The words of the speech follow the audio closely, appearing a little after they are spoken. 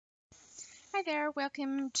Hi there,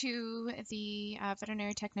 welcome to the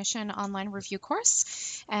Veterinary Technician online review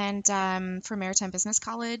course and for Maritime Business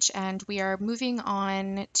College, and we are moving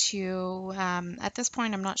on to, at this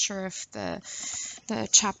point I'm not sure if the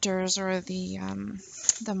chapters or the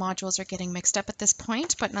modules are getting mixed up at this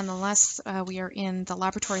point, but nonetheless we are in the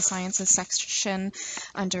Laboratory Sciences section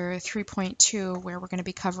under 3.2 where we're going to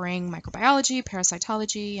be covering microbiology,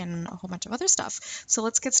 parasitology, and a whole bunch of other stuff. So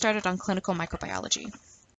let's get started on clinical microbiology.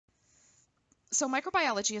 So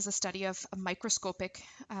microbiology is a study of microscopic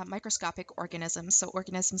organisms, so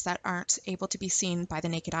organisms that aren't able to be seen by the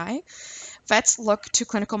naked eye. Vets look to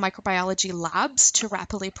clinical microbiology labs to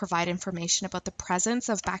rapidly provide information about the presence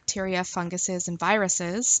of bacteria, funguses, and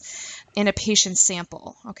viruses in a patient's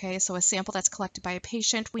sample. Okay, so a sample that's collected by a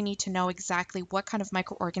patient, we need to know exactly what kind of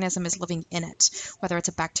microorganism is living in it, whether it's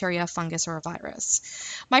a bacteria, fungus, or a virus.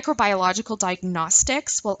 Microbiological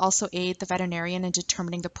diagnostics will also aid the veterinarian in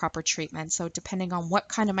determining the proper treatment. So depending on what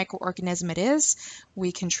kind of microorganism it is,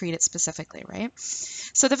 we can treat it specifically, right?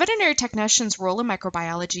 So the veterinary technician's role in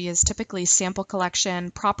microbiology is typically sample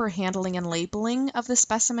collection, proper handling and labeling of the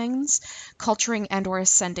specimens, culturing and/or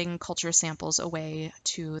sending culture samples away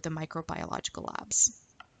to the microbiological labs.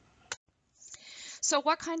 So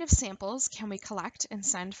what kind of samples can we collect and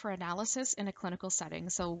send for analysis in a clinical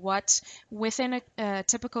setting? So within a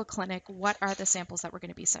typical clinic, what are the samples that we're going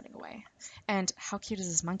to be sending away? And how cute is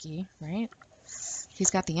this monkey, right?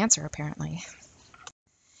 He's got the answer apparently.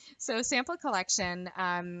 So sample collection,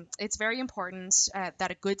 it's very important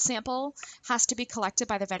that a good sample has to be collected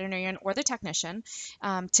by the veterinarian or the technician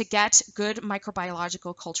to get good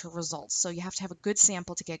microbiological culture results. So you have to have a good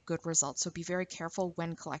sample to get good results. So be very careful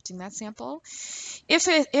when collecting that sample.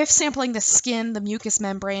 If sampling the skin, the mucous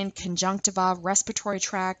membrane, conjunctiva, respiratory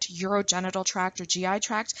tract, urogenital tract, or GI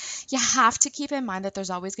tract, you have to keep in mind that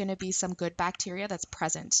there's always going to be some good bacteria that's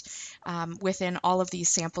present within all of these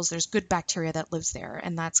samples. There's good bacteria that lives there,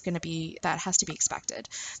 and that has to be expected.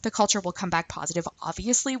 The culture will come back positive.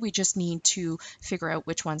 Obviously, we just need to figure out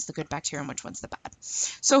which one's the good bacteria and which one's the bad.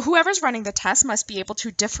 So whoever's running the test must be able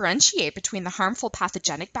to differentiate between the harmful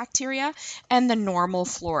pathogenic bacteria and the normal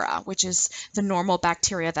flora, which is the normal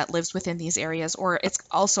bacteria that lives within these areas, or it's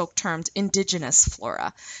also termed indigenous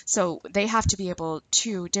flora. So they have to be able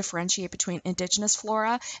to differentiate between indigenous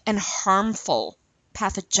flora and harmful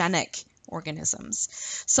pathogenic organisms.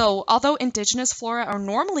 So although indigenous flora are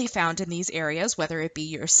normally found in these areas, whether it be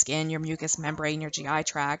your skin, your mucous membrane, your GI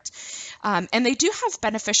tract, and they do have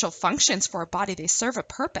beneficial functions for our body, they serve a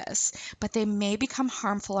purpose, but they may become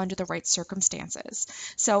harmful under the right circumstances.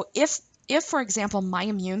 So if, for example, my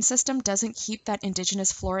immune system doesn't keep that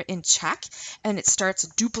indigenous flora in check and it starts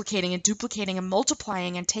duplicating and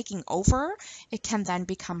multiplying and taking over, it can then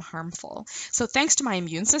become harmful. So thanks to my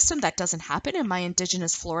immune system, that doesn't happen, and my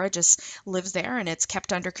indigenous flora just lives there and it's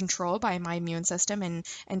kept under control by my immune system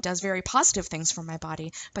and does very positive things for my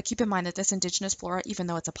body. But keep in mind that this indigenous flora, even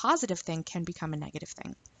though it's a positive thing, can become a negative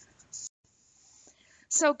thing.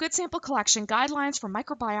 So good sample collection guidelines for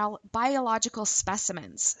microbiological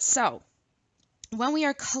specimens. So when we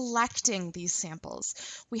are collecting these samples,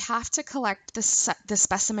 we have to collect the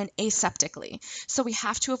specimen aseptically. So we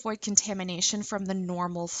have to avoid contamination from the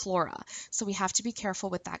normal flora. So we have to be careful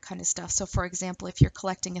with that kind of stuff. So for example, if you're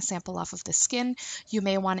collecting a sample off of the skin, you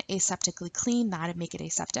may want to aseptically clean that and make it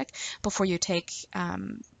aseptic before you take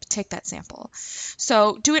that sample.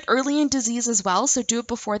 So do it early in disease as well. So do it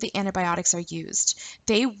before the antibiotics are used.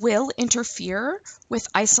 They will interfere with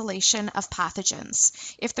isolation of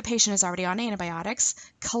pathogens. If the patient is already on antibiotics,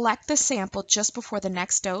 collect the sample just before the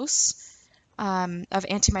next dose of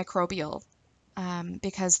antimicrobial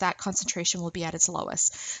because that concentration will be at its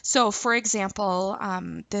lowest. So for example,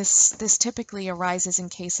 this typically arises in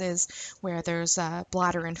cases where there's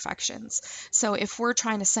bladder infections. So if we're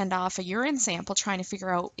trying to send off a urine sample, trying to figure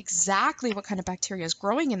out exactly what kind of bacteria is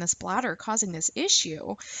growing in this bladder causing this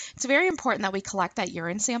issue, it's very important that we collect that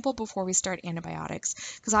urine sample before we start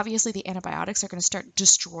antibiotics, because obviously the antibiotics are going to start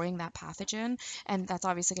destroying that pathogen, and that's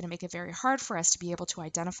obviously going to make it very hard for us to be able to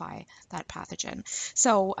identify that pathogen.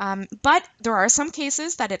 So, but there are some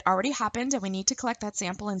cases that it already happened and we need to collect that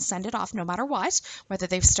sample and send it off no matter what, whether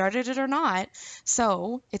they've started it or not.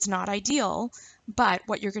 So it's not ideal, But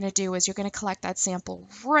what you're going to do is you're going to collect that sample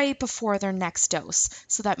right before their next dose.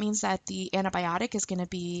 So that means that the antibiotic is going to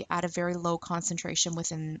be at a very low concentration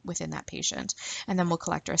within that patient. And then we'll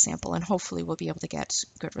collect our sample and hopefully we'll be able to get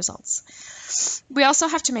good results. We also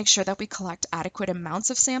have to make sure that we collect adequate amounts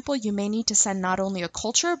of sample. You may need to send not only a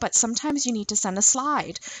culture, but sometimes you need to send a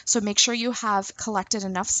slide. So make sure you have collected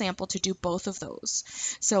enough sample to do both of those.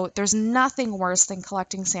 So there's nothing worse than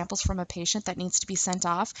collecting samples from a patient that needs to be sent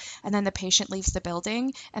off, and then the patient leaves the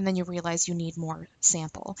building, and then you realize you need more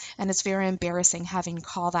sample. And it's very embarrassing having to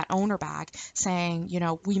call that owner back saying, you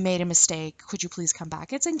know, we made a mistake, could you please come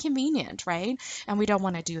back? It's inconvenient, right? And we don't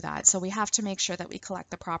want to do that. So we have to make sure that we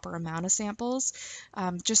collect the proper amount of samples,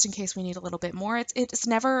 just in case we need a little bit more. It's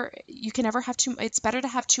never, you can never have too, it's better to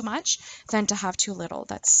have too much than to have too little.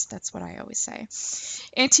 That's what I always say.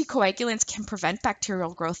 Anticoagulants can prevent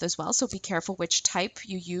bacterial growth as well, so be careful which type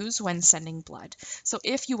you use when sending blood. So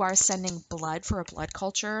if you are sending blood for a blood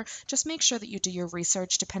culture, just make sure that you do your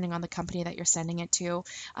research depending on the company that you're sending it to.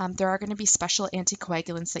 There are going to be special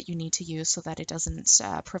anticoagulants that you need to use so that it doesn't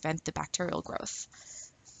prevent the bacterial growth.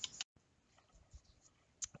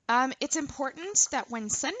 It's important that when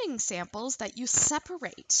sending samples that you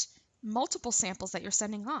separate multiple samples that you're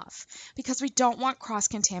sending off, because we don't want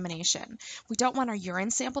cross-contamination. We don't want our urine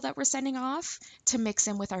sample that we're sending off to mix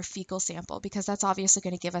in with our fecal sample, because that's obviously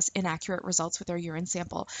going to give us inaccurate results with our urine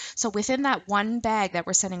sample. So within that one bag that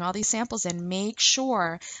we're sending all these samples in, make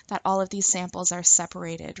sure that all of these samples are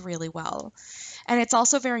separated really well. And it's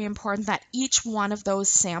also very important that each one of those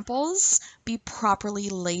samples be properly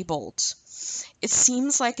labeled. It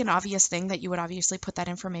seems like an obvious thing that you would obviously put that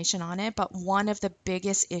information on it, but one of the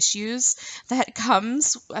biggest issues that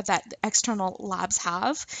comes that external labs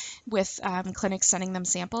have with clinics sending them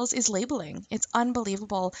samples is labeling. It's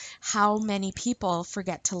unbelievable how many people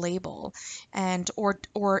forget to label and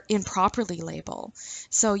or improperly label.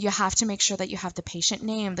 So you have to make sure that you have the patient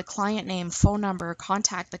name, the client name, phone number,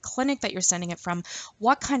 contact, the clinic that you're sending it from,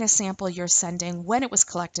 what kind of sample you're sending, when it was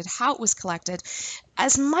collected, how it was collected.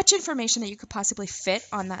 As much information that you could possibly fit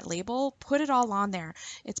on that label, put it all on there.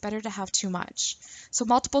 It's better to have too much. So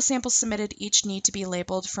multiple samples submitted each need to be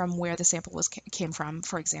labeled from where the sample came from,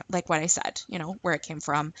 for example, like what I said, you know, where it came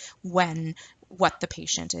from, when, what the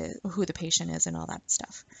patient is, who the patient is, and all that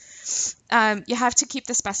stuff. You have to keep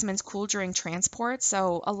the specimens cool during transport.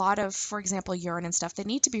 So a lot of, for example, urine and stuff, they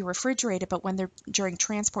need to be refrigerated, but when they're during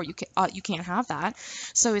transport, you can't have that.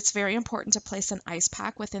 So it's very important to place an ice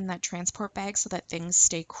pack within that transport bag so that things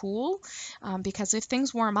stay cool. Because if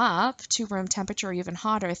things warm up to room temperature or even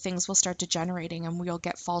hotter, things will start degenerating and we'll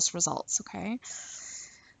get false results, okay?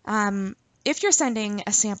 If you're sending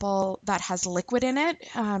a sample that has liquid in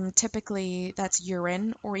it, typically that's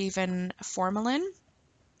urine or even formalin,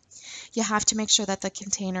 you have to make sure that the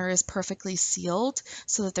container is perfectly sealed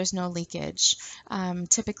so that there's no leakage.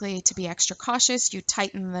 Typically, to be extra cautious, you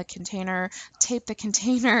tighten the container, tape the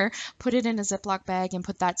container, put it in a Ziploc bag, and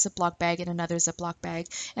put that Ziploc bag in another Ziploc bag,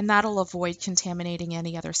 and that'll avoid contaminating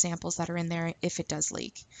any other samples that are in there if it does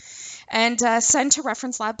leak. And send to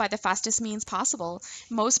reference lab by the fastest means possible.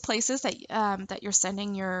 Most places that you're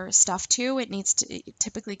sending your stuff to, it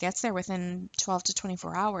typically gets there within 12 to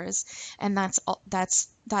 24 hours, and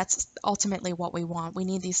that's ultimately what we want. We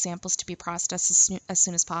need these samples to be processed as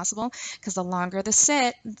soon as possible, because the longer they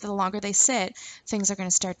sit, things are going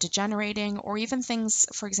to start degenerating, or even things,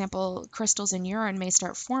 for example, crystals in urine may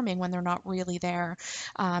start forming when they're not really there.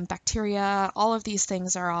 Bacteria, all of these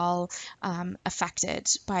things are all affected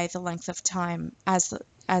by the length of time as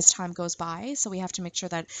time goes by. So we have to make sure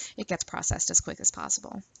that it gets processed as quick as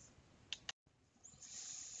possible.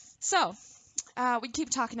 So we keep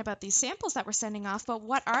talking about these samples that we're sending off, but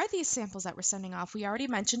what are these samples that we're sending off? We already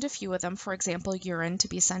mentioned a few of them. For example, urine to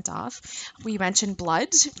be sent off. We mentioned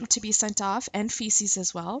blood to be sent off, and feces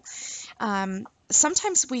as well.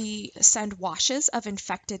 Sometimes we send washes of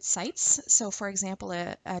infected sites. So, for example,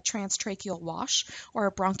 a transtracheal wash or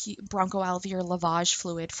a bronchoalveolar lavage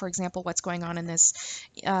fluid. For example, what's going on in this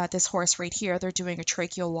horse right here, they're doing a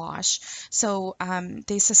tracheal wash. So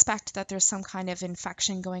they suspect that there's some kind of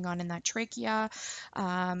infection going on in that trachea,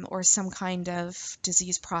 or some kind of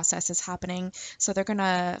disease process is happening. So they're going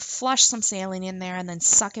to flush some saline in there and then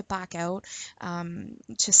suck it back out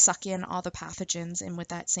to suck in all the pathogens in with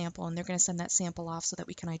that sample. And they're going to send that sample off so that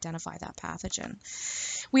we can identify that pathogen.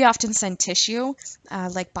 We often send tissue,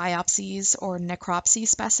 like biopsies or necropsy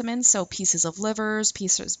specimens, so pieces of livers,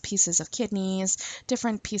 pieces of kidneys,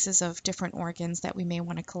 different pieces of different organs that we may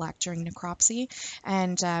want to collect during necropsy.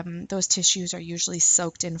 And those tissues are usually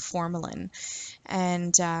soaked in formalin,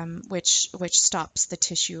 and which stops the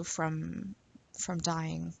tissue from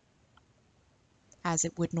dying. as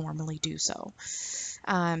it would normally do so.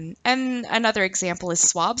 And another example is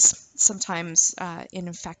swabs. Sometimes in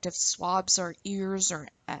infected swabs or ears or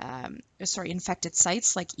infected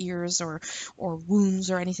sites like ears or wounds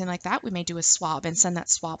or anything like that, we may do a swab and send that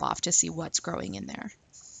swab off to see what's growing in there.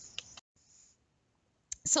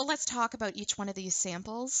 So let's talk about each one of these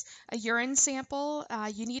samples. A urine sample,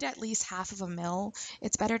 you need at least half of a mil.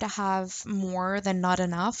 It's better to have more than not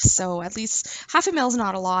enough. So at least half a mil is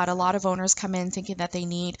not a lot. A lot of owners come in thinking that they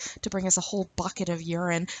need to bring us a whole bucket of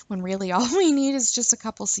urine, when really all we need is just a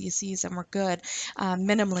couple cc's and we're good.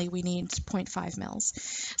 Minimally, we need 0.5 mils.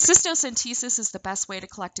 Cystocentesis is the best way to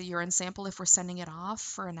collect a urine sample if we're sending it off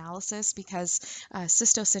for analysis, because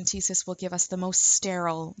cystocentesis will give us the most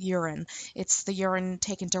sterile urine. It's the urine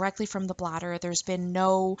taken directly from the bladder. There's been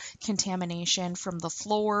no contamination from the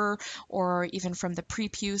floor or even from the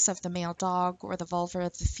prepuce of the male dog or the vulva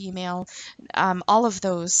of the female. All of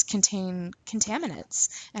those contain contaminants,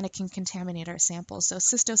 and it can contaminate our samples. So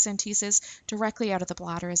cystocentesis directly out of the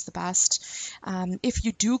bladder is the best. If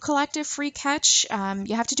you do collect a free catch,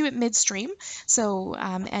 you have to do it midstream. So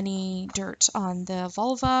any dirt on the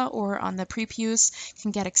vulva or on the prepuce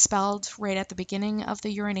can get expelled right at the beginning of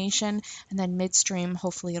the urination, and then midstream,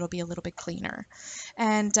 hopefully it'll be a little bit cleaner.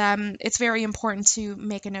 And it's very important to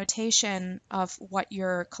make a notation of what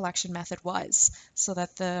your collection method was, so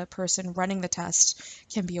that the person running the test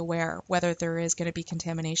can be aware whether there is going to be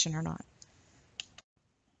contamination or not.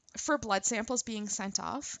 For blood samples being sent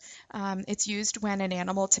off, it's used when an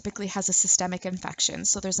animal typically has a systemic infection.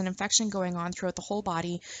 So there's an infection going on throughout the whole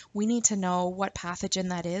body. We need to know what pathogen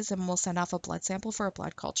that is, and we'll send off a blood sample for a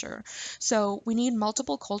blood culture. So we need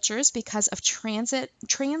multiple cultures because of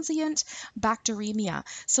transient bacteremia.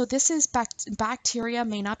 So this is bacteria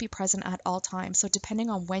may not be present at all times. So depending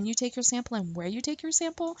on when you take your sample and where you take your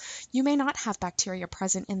sample, you may not have bacteria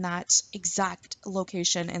present in that exact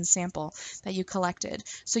location and sample that you collected.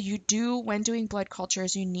 So you do, when doing blood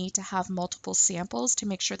cultures, you need to have multiple samples to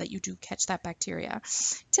make sure that you do catch that bacteria.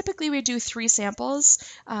 Typically, we do 3 samples,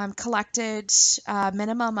 collected a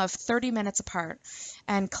minimum of 30 minutes apart,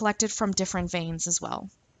 and collected from different veins as well.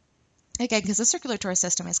 Again, because the circulatory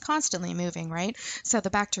system is constantly moving, right? So the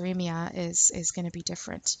bacteremia is going to be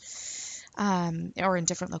different, or in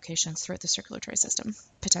different locations throughout the circulatory system,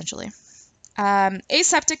 potentially.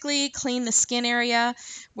 Aseptically clean the skin area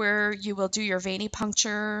where you will do your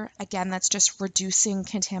venipuncture. Again, that's just reducing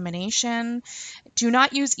contamination. Do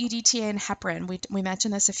not use EDTA and heparin. We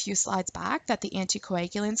mentioned this a few slides back, that the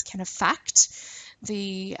anticoagulants can affect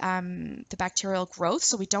the bacterial growth.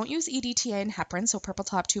 So we don't use EDTA and heparin, so purple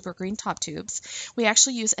top tube or green top tubes. We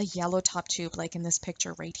actually use a yellow top tube, like in this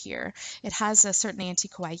picture right here. It has a certain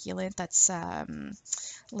anticoagulant that's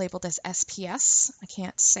labeled as SPS. I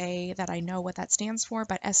can't say that I know what that stands for,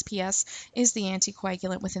 but SPS is the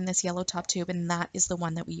anticoagulant within this yellow top tube, and that is the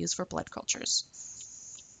one that we use for blood cultures.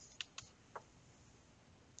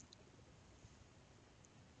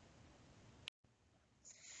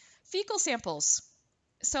 Fecal samples.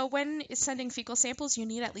 So when sending fecal samples, you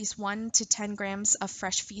need at least 1 to 10 grams of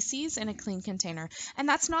fresh feces in a clean container. And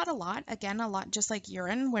that's not a lot. Again, a lot just like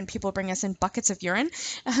urine. When people bring us in buckets of urine,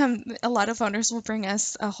 a lot of owners will bring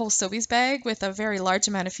us a whole Sobeys bag with a very large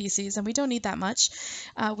amount of feces, and we don't need that much.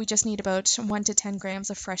 We just need about 1 to 10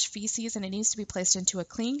 grams of fresh feces, and it needs to be placed into a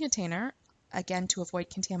clean container, again, to avoid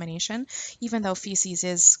contamination. Even though feces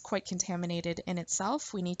is quite contaminated in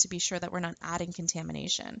itself, we need to be sure that we're not adding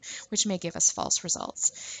contamination, which may give us false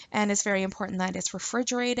results. And it's very important that it's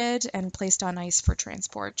refrigerated and placed on ice for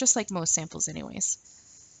transport, just like most samples anyways.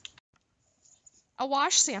 A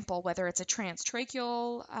wash sample, whether it's a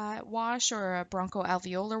transtracheal wash or a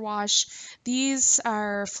bronchoalveolar wash, these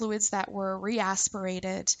are fluids that were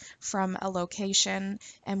re-aspirated from a location,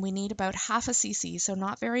 and we need about half a cc, so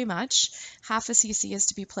not very much. Half a cc is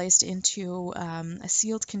to be placed into a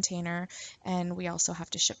sealed container, and we also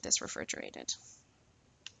have to ship this refrigerated.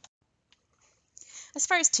 As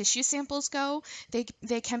far as tissue samples go,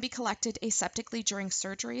 they can be collected aseptically during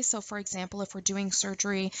surgery. So for example, if we're doing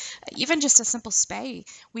surgery, even just a simple spay,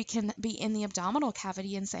 we can be in the abdominal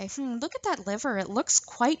cavity and say, look at that liver. It looks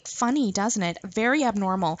quite funny, doesn't it? Very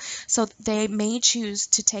abnormal. So they may choose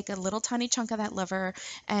to take a little tiny chunk of that liver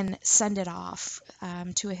and send it off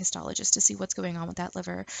to a histologist to see what's going on with that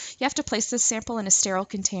liver. You have to place this sample in a sterile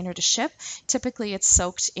container to ship. Typically, it's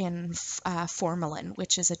soaked in formalin,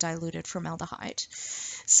 which is a diluted formaldehyde.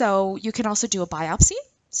 So you can also do a biopsy.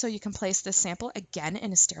 So you can place this sample again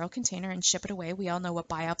in a sterile container and ship it away. We all know what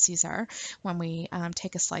biopsies are when we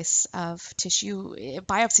take a slice of tissue.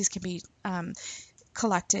 Biopsies can be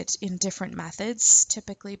collected in different methods.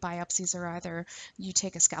 Typically, biopsies are either you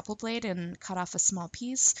take a scalpel blade and cut off a small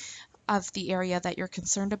piece of the area that you're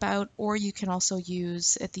concerned about, or you can also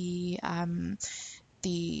use the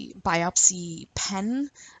biopsy pen.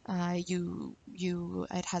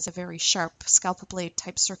 It has a very sharp scalpel blade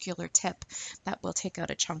type circular tip that will take out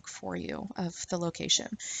a chunk for you of the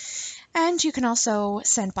location. And you can also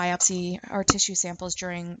send biopsy or tissue samples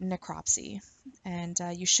during necropsy. And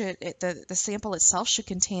the sample itself should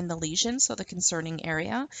contain the lesion, so the concerning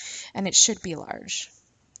area, and it should be large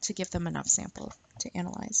to give them enough sample to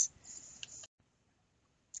analyze.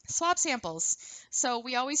 Swab samples. So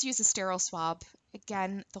we always use a sterile swab.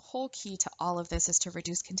 Again, the whole key to all of this is to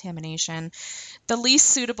reduce contamination. The least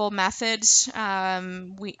suitable method,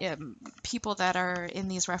 people that are in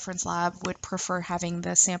these reference lab would prefer having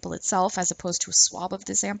the sample itself as opposed to a swab of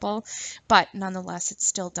the sample, but nonetheless, it's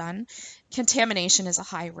still done. Contamination is a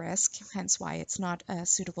high risk, hence why it's not a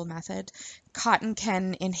suitable method. Cotton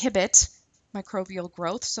can inhibit microbial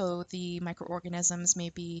growth, so the microorganisms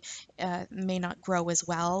may not grow as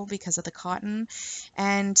well because of the cotton.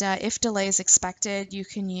 And if delay is expected, you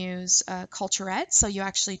can use a culturette. So you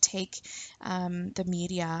actually take the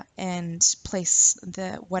media and place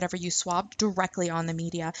whatever you swab directly on the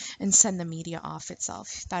media and send the media off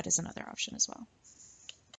itself. That is another option as well.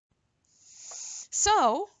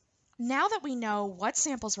 So now that we know what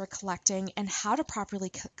samples we're collecting and how to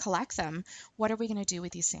properly collect them, what are we going to do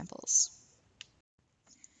with these samples?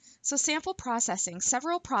 So sample processing.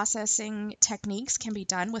 Several processing techniques can be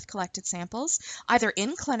done with collected samples, either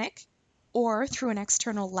in clinic or through an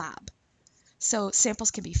external lab. So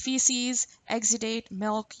samples can be feces, exudate,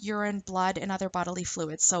 milk, urine, blood, and other bodily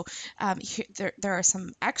fluids. So there are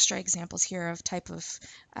some extra examples here of type of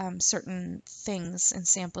certain things and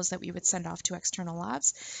samples that we would send off to external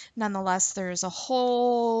labs. Nonetheless, there's a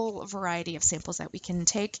whole variety of samples that we can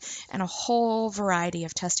take and a whole variety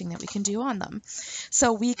of testing that we can do on them.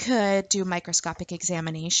 So we could do microscopic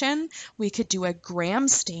examination, we could do a gram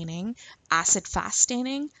staining, acid-fast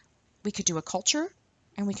staining, we could do a culture,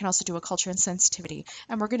 and we can also do a culture and sensitivity.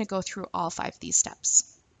 And we're going to go through all 5 of these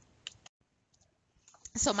steps.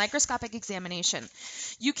 So microscopic examination.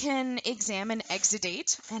 You can examine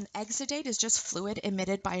exudate, and exudate is just fluid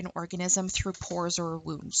emitted by an organism through pores or a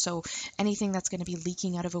wound. So anything that's going to be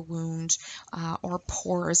leaking out of a wound or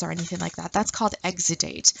pores or anything like that, that's called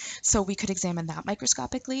exudate. So we could examine that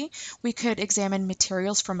microscopically. We could examine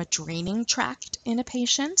materials from a draining tract in a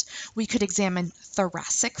patient. We could examine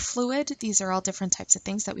thoracic fluid. These are all different types of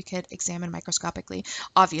things that we could examine microscopically.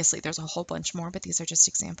 Obviously, there's a whole bunch more, but these are just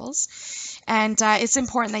examples. And it's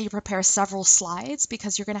important that you prepare several slides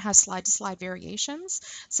because you're going to have slide-to-slide variations.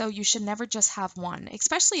 So you should never just have one,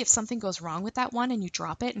 especially if something goes wrong with that one and you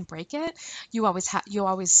drop it and break it. You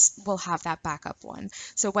always will have that backup one.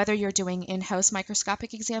 So whether you're doing in-house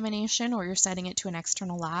microscopic examination or you're sending it to an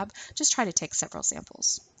external lab, just try to take several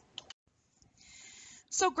samples.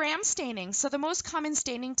 So gram staining. So the most common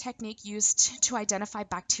staining technique used to identify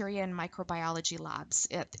bacteria in microbiology labs,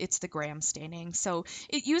 it's the gram staining. So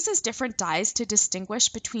it uses different dyes to distinguish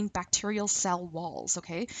between bacterial cell walls,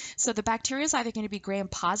 okay? So the bacteria is either going to be gram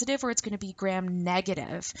positive or it's going to be gram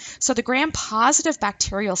negative. So the gram positive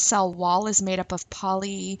bacterial cell wall is made up of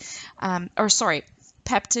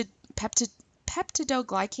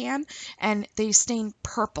peptidoglycan, and they stain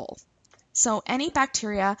purple. So any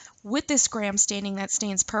bacteria with this gram staining that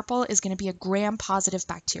stains purple is going to be a gram-positive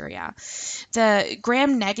bacteria. The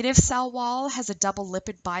gram-negative cell wall has a double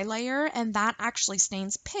lipid bilayer, and that actually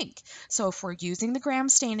stains pink. So if we're using the gram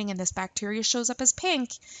staining and this bacteria shows up as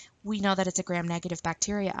pink, we know that it's a gram-negative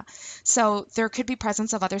bacteria. So there could be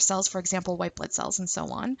presence of other cells, for example, white blood cells and so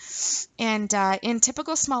on. And in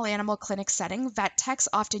typical small animal clinic setting, vet techs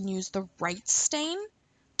often use the right stain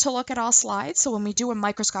to look at all slides. So when we do a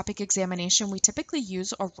microscopic examination, we typically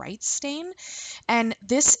use a right stain. And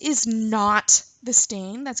this is not the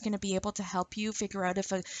stain that's going to be able to help you figure out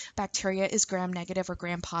if a bacteria is gram negative or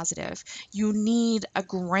gram positive. You need a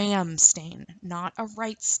gram stain, not a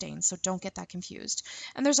right stain. So don't get that confused.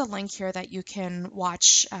 And there's a link here that you can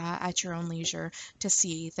watch at your own leisure to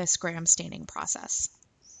see this gram staining process.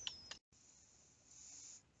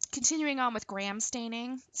 Continuing on with gram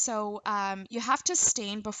staining, so you have to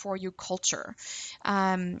stain before you culture.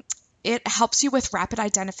 It helps you with rapid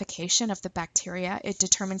identification of the bacteria. It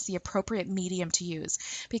determines the appropriate medium to use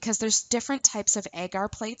because there's different types of agar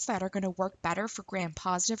plates that are going to work better for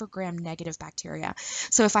gram-positive or gram-negative bacteria.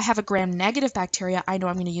 So if I have a gram-negative bacteria, I know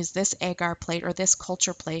I'm going to use this agar plate or this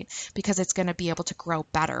culture plate because it's going to be able to grow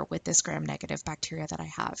better with this gram-negative bacteria that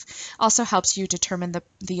I have. Also helps you determine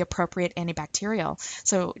the appropriate antibacterial.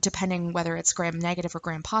 So depending whether it's gram-negative or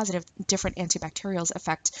gram-positive, different antibacterials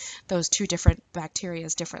affect those two different bacteria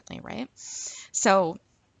differently, right? So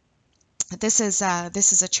this is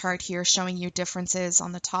a chart here showing you differences.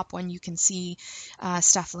 On the top one, you can see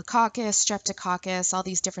Staphylococcus, Streptococcus, all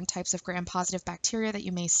these different types of gram-positive bacteria that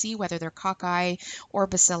you may see, whether they're cocci or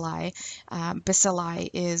bacilli. Bacilli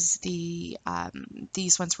is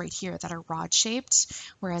these ones right here that are rod-shaped,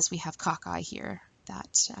 whereas we have cocci here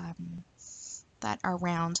that are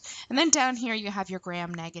round. And then down here you have your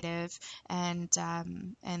gram-negative, and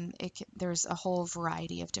there's a whole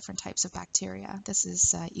variety of different types of bacteria. This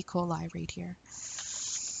is E. coli right here.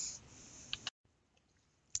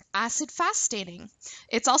 Acid-fast staining.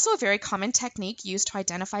 It's also a very common technique used to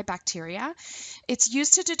identify bacteria. It's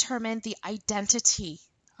used to determine the identity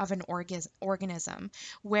of an organism,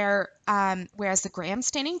 whereas the gram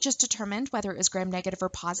staining just determined whether it was gram-negative or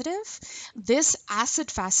positive. This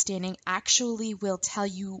acid-fast staining actually will tell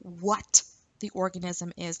you what the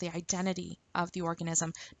organism is, the identity of the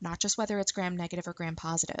organism, not just whether it's gram-negative or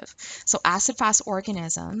gram-positive. So acid-fast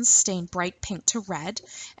organisms stain bright pink to red,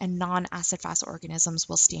 and non-acid-fast organisms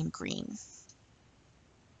will stain green.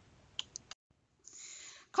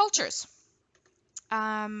 Cultures.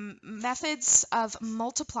 Methods of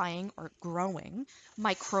multiplying or growing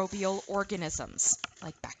microbial organisms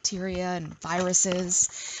like bacteria and viruses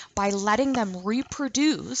by letting them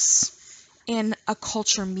reproduce in a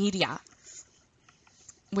culture media,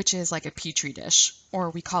 which is like a petri dish, or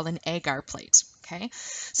we call an agar plate. Okay,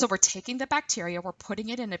 so we're taking the bacteria, we're putting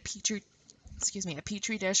it in a petri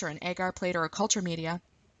dish or an agar plate or a culture media,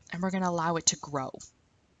 and we're going to allow it to grow.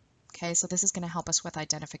 Okay, so this is going to help us with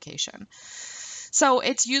identification. So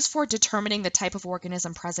it's used for determining the type of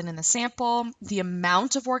organism present in the sample, the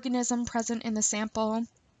amount of organism present in the sample,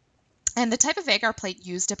 and the type of agar plate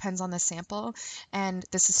used depends on the sample and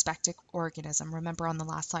the suspected organism. Remember on the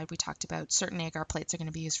last slide we talked about certain agar plates are going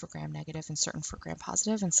to be used for gram-negative and certain for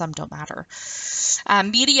gram-positive, and some don't matter.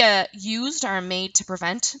 Media used are made to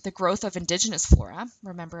prevent the growth of indigenous flora.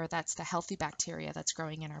 Remember, that's the healthy bacteria that's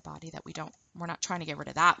growing in our body that we're not trying to get rid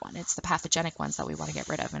of that one. It's the pathogenic ones that we want to get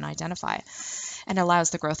rid of and identify, and allows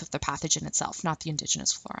the growth of the pathogen itself, not the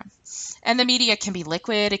indigenous flora. And the media can be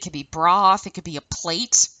liquid, it can be broth, it could be a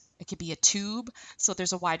plate, it could be a tube, so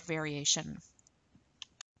there's a wide variation.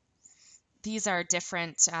 These are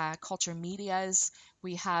different culture medias.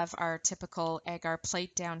 We have our typical agar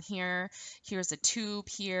plate down here. Here's a tube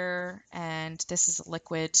here, and this is a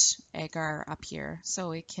liquid agar up here.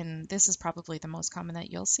 So this is probably the most common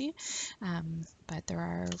that you'll see, but there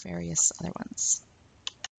are various other ones.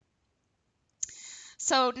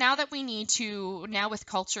 So now with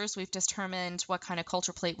cultures, we've determined what kind of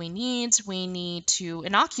culture plate we need. We need to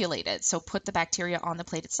inoculate it, so put the bacteria on the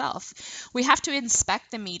plate itself. We have to inspect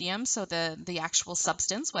the medium, so the actual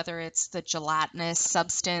substance, whether it's the gelatinous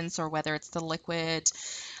substance or whether it's the liquid.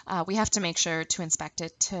 We have to make sure to inspect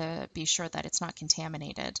it to be sure that it's not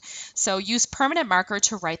contaminated. So use permanent marker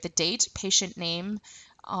to write the date, patient name,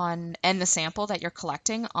 and the sample that you're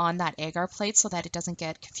collecting on that agar plate so that it doesn't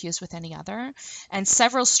get confused with any other. And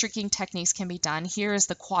several streaking techniques can be done. Here is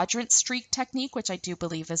the quadrant streak technique, which I do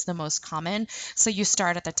believe is the most common. So you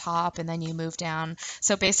start at the top and then you move down.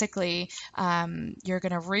 So basically, you're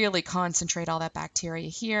going to really concentrate all that bacteria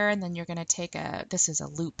here, and then you're going to take this is a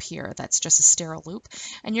loop here that's just a sterile loop,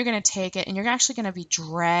 and you're going to take it and you're actually going to be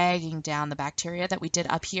dragging down the bacteria that we did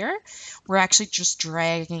up here. We're actually just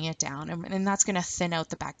dragging it down, and that's going to thin out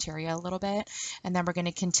the bacteria a little bit, and then we're going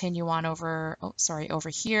to continue on over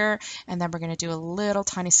here, and then we're going to do a little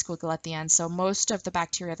tiny squiggle at the end. So most of the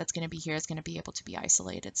bacteria that's going to be here is going to be able to be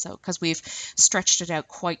isolated, so because we've stretched it out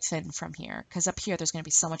quite thin from here, because up here there's going to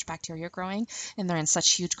be so much bacteria growing and they're in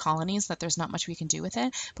such huge colonies that there's not much we can do with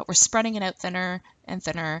it, but we're spreading it out thinner and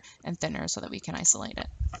thinner and thinner so that we can isolate it.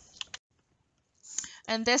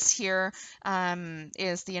 And this here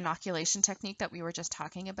is the inoculation technique that we were just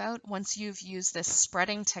talking about. Once you've used this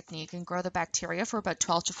spreading technique and grow the bacteria for about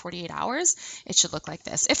 12 to 48 hours, it should look like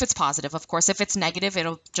this. If it's positive, of course. If it's negative,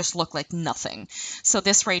 it'll just look like nothing. So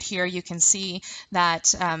this right here, you can see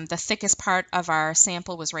that the thickest part of our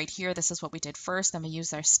sample was right here. This is what we did first. Then we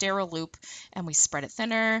used our sterile loop and we spread it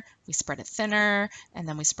thinner. we spread it thinner, and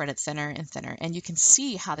then we spread it thinner and thinner. And you can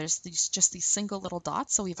see how there's just these single little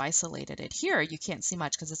dots, so we've isolated it. Here you can't see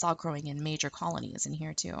much because it's all growing in major colonies in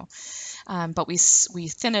here too. But we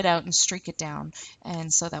thin it out and streak it down,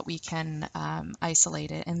 and so that we can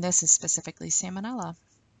isolate it. And this is specifically Salmonella.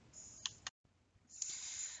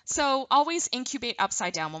 So always incubate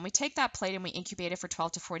upside down. When we take that plate and we incubate it for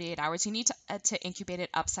 12 to 48 hours, you need to incubate it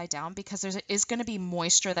upside down because there is going to be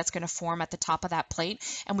moisture that's going to form at the top of that plate,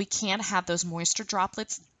 and we can't have those moisture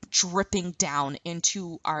droplets dripping down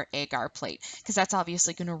into our agar plate because that's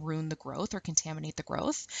obviously going to ruin the growth or contaminate the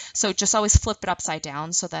growth. So just always flip it upside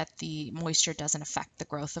down so that the moisture doesn't affect the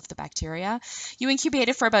growth of the bacteria. You incubate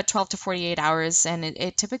it for about 12 to 48 hours, and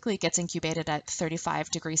it typically gets incubated at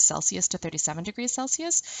 35 degrees Celsius to 37 degrees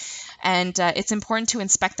Celsius. And it's important to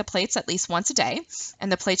inspect the plates at least once a day,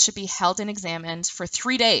 and the plates should be held and examined for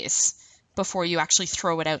 3 days before you actually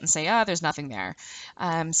throw it out and say, oh, there's nothing there.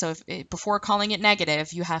 So before calling it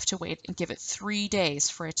negative, you have to wait and give it 3 days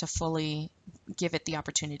for it to fully give it the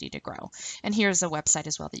opportunity to grow. And here's a website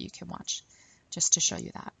as well that you can watch just to show you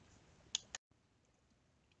that.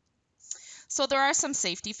 So there are some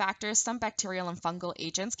safety factors. Some bacterial and fungal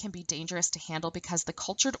agents can be dangerous to handle because the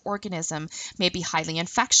cultured organism may be highly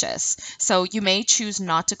infectious. So you may choose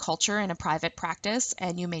not to culture in a private practice,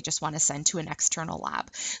 and you may just want to send to an external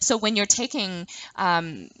lab. So when you're taking,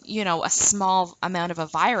 a small amount of a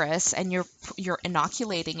virus and you're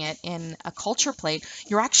inoculating it in a culture plate,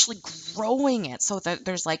 you're actually growing it. So that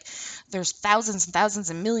there's thousands and thousands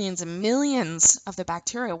and millions of the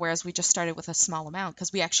bacteria, whereas we just started with a small amount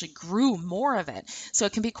because we actually grew more of it. So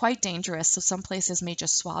it can be quite dangerous. So some places may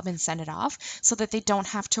just swab and send it off so that they don't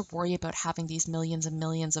have to worry about having these millions and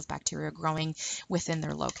millions of bacteria growing within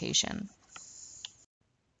their location.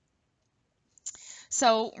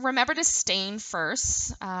 So remember to stain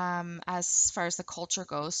first as far as the culture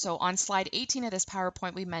goes. So on slide 18 of this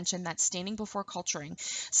PowerPoint, we mentioned that staining before culturing.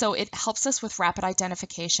 So it helps us with rapid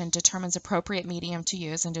identification, determines appropriate medium to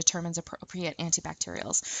use, and determines appropriate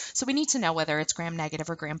antibacterials. So we need to know whether it's gram-negative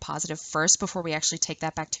or gram-positive first before we actually take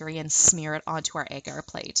that bacteria and smear it onto our agar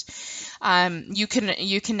plate. You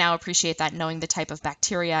can now appreciate that knowing the type of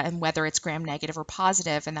bacteria and whether it's gram-negative or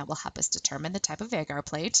positive, and that will help us determine the type of agar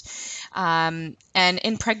plate. And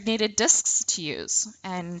impregnated discs to use.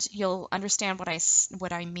 And you'll understand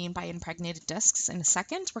what I mean by impregnated discs in a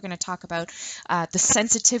second. We're going to talk about the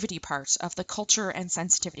sensitivity part of the culture and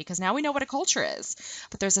sensitivity, because now we know what a culture is,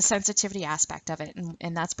 but there's a sensitivity aspect of it,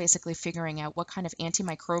 and that's basically figuring out what kind of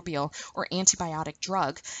antimicrobial or antibiotic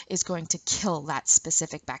drug is going to kill that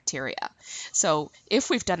specific bacteria. So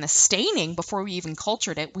if we've done the staining before we even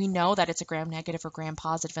cultured it, we know that it's a gram-negative or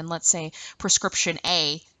gram-positive, and let's say prescription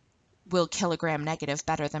A will kill a gram-negative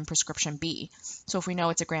better than prescription B. So if we know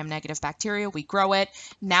it's a gram-negative bacteria, we grow it.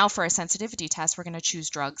 Now for a sensitivity test, we're going to choose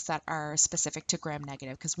drugs that are specific to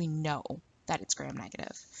gram-negative because we know that it's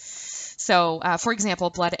gram-negative. So for example,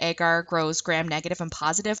 blood agar grows gram-negative and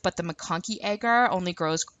positive, but the McConkey agar only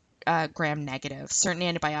grows gram-negative. Certain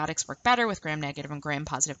antibiotics work better with gram-negative and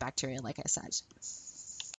gram-positive bacteria, like I said.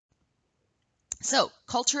 So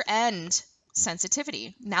culture and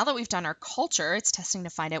sensitivity. Now that we've done our culture, it's testing to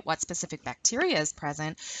find out what specific bacteria is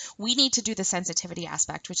present. We need to do the sensitivity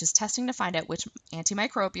aspect, which is testing to find out which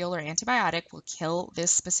antimicrobial or antibiotic will kill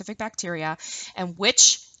this specific bacteria and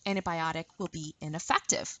which antibiotic will be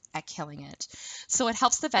ineffective at killing it. So it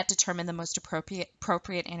helps the vet determine the most appropriate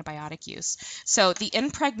antibiotic use. So the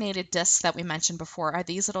impregnated discs that we mentioned before are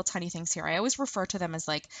these little tiny things here. I always refer to them as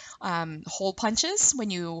like hole punches. When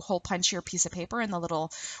you hole punch your piece of paper and the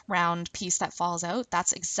little round piece that falls out,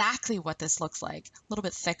 that's exactly what this looks like. A little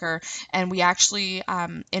bit thicker, and we actually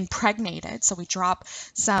impregnate it. So we drop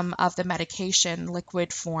some of the medication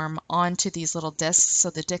liquid form onto these little discs, so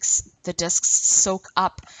the discs soak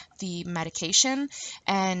up the medication,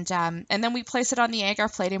 and then we place it on the agar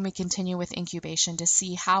plate and we continue with incubation to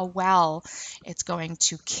see how well it's going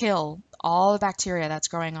to kill all the bacteria that's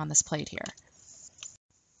growing on this plate here.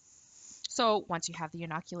 So once you have the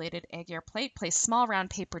inoculated agar plate, place small round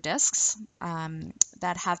paper discs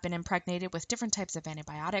that have been impregnated with different types of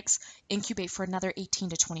antibiotics. Incubate for another 18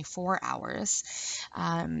 to 24 hours.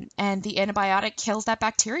 And the antibiotic kills that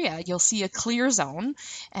bacteria. You'll see a clear zone,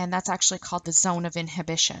 and that's actually called the zone of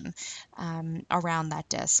inhibition around that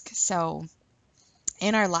disc. So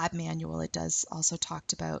in our lab manual, it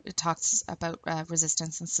talks about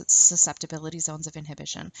resistance and susceptibility zones of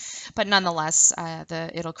inhibition. But nonetheless,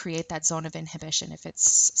 it'll create that zone of inhibition if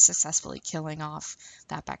it's successfully killing off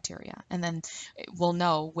that bacteria. And then we'll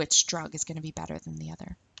know which drug is going to be better than the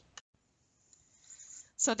other.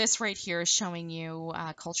 So this right here is showing you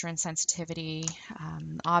culture and sensitivity.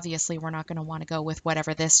 Obviously, we're not going to want to go with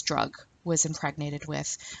whatever this drug was impregnated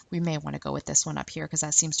with. We may want to go with this one up here because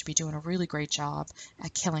that seems to be doing a really great job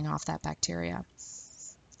at killing off that bacteria.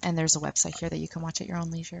 And there's a website here that you can watch at your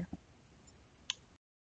own leisure.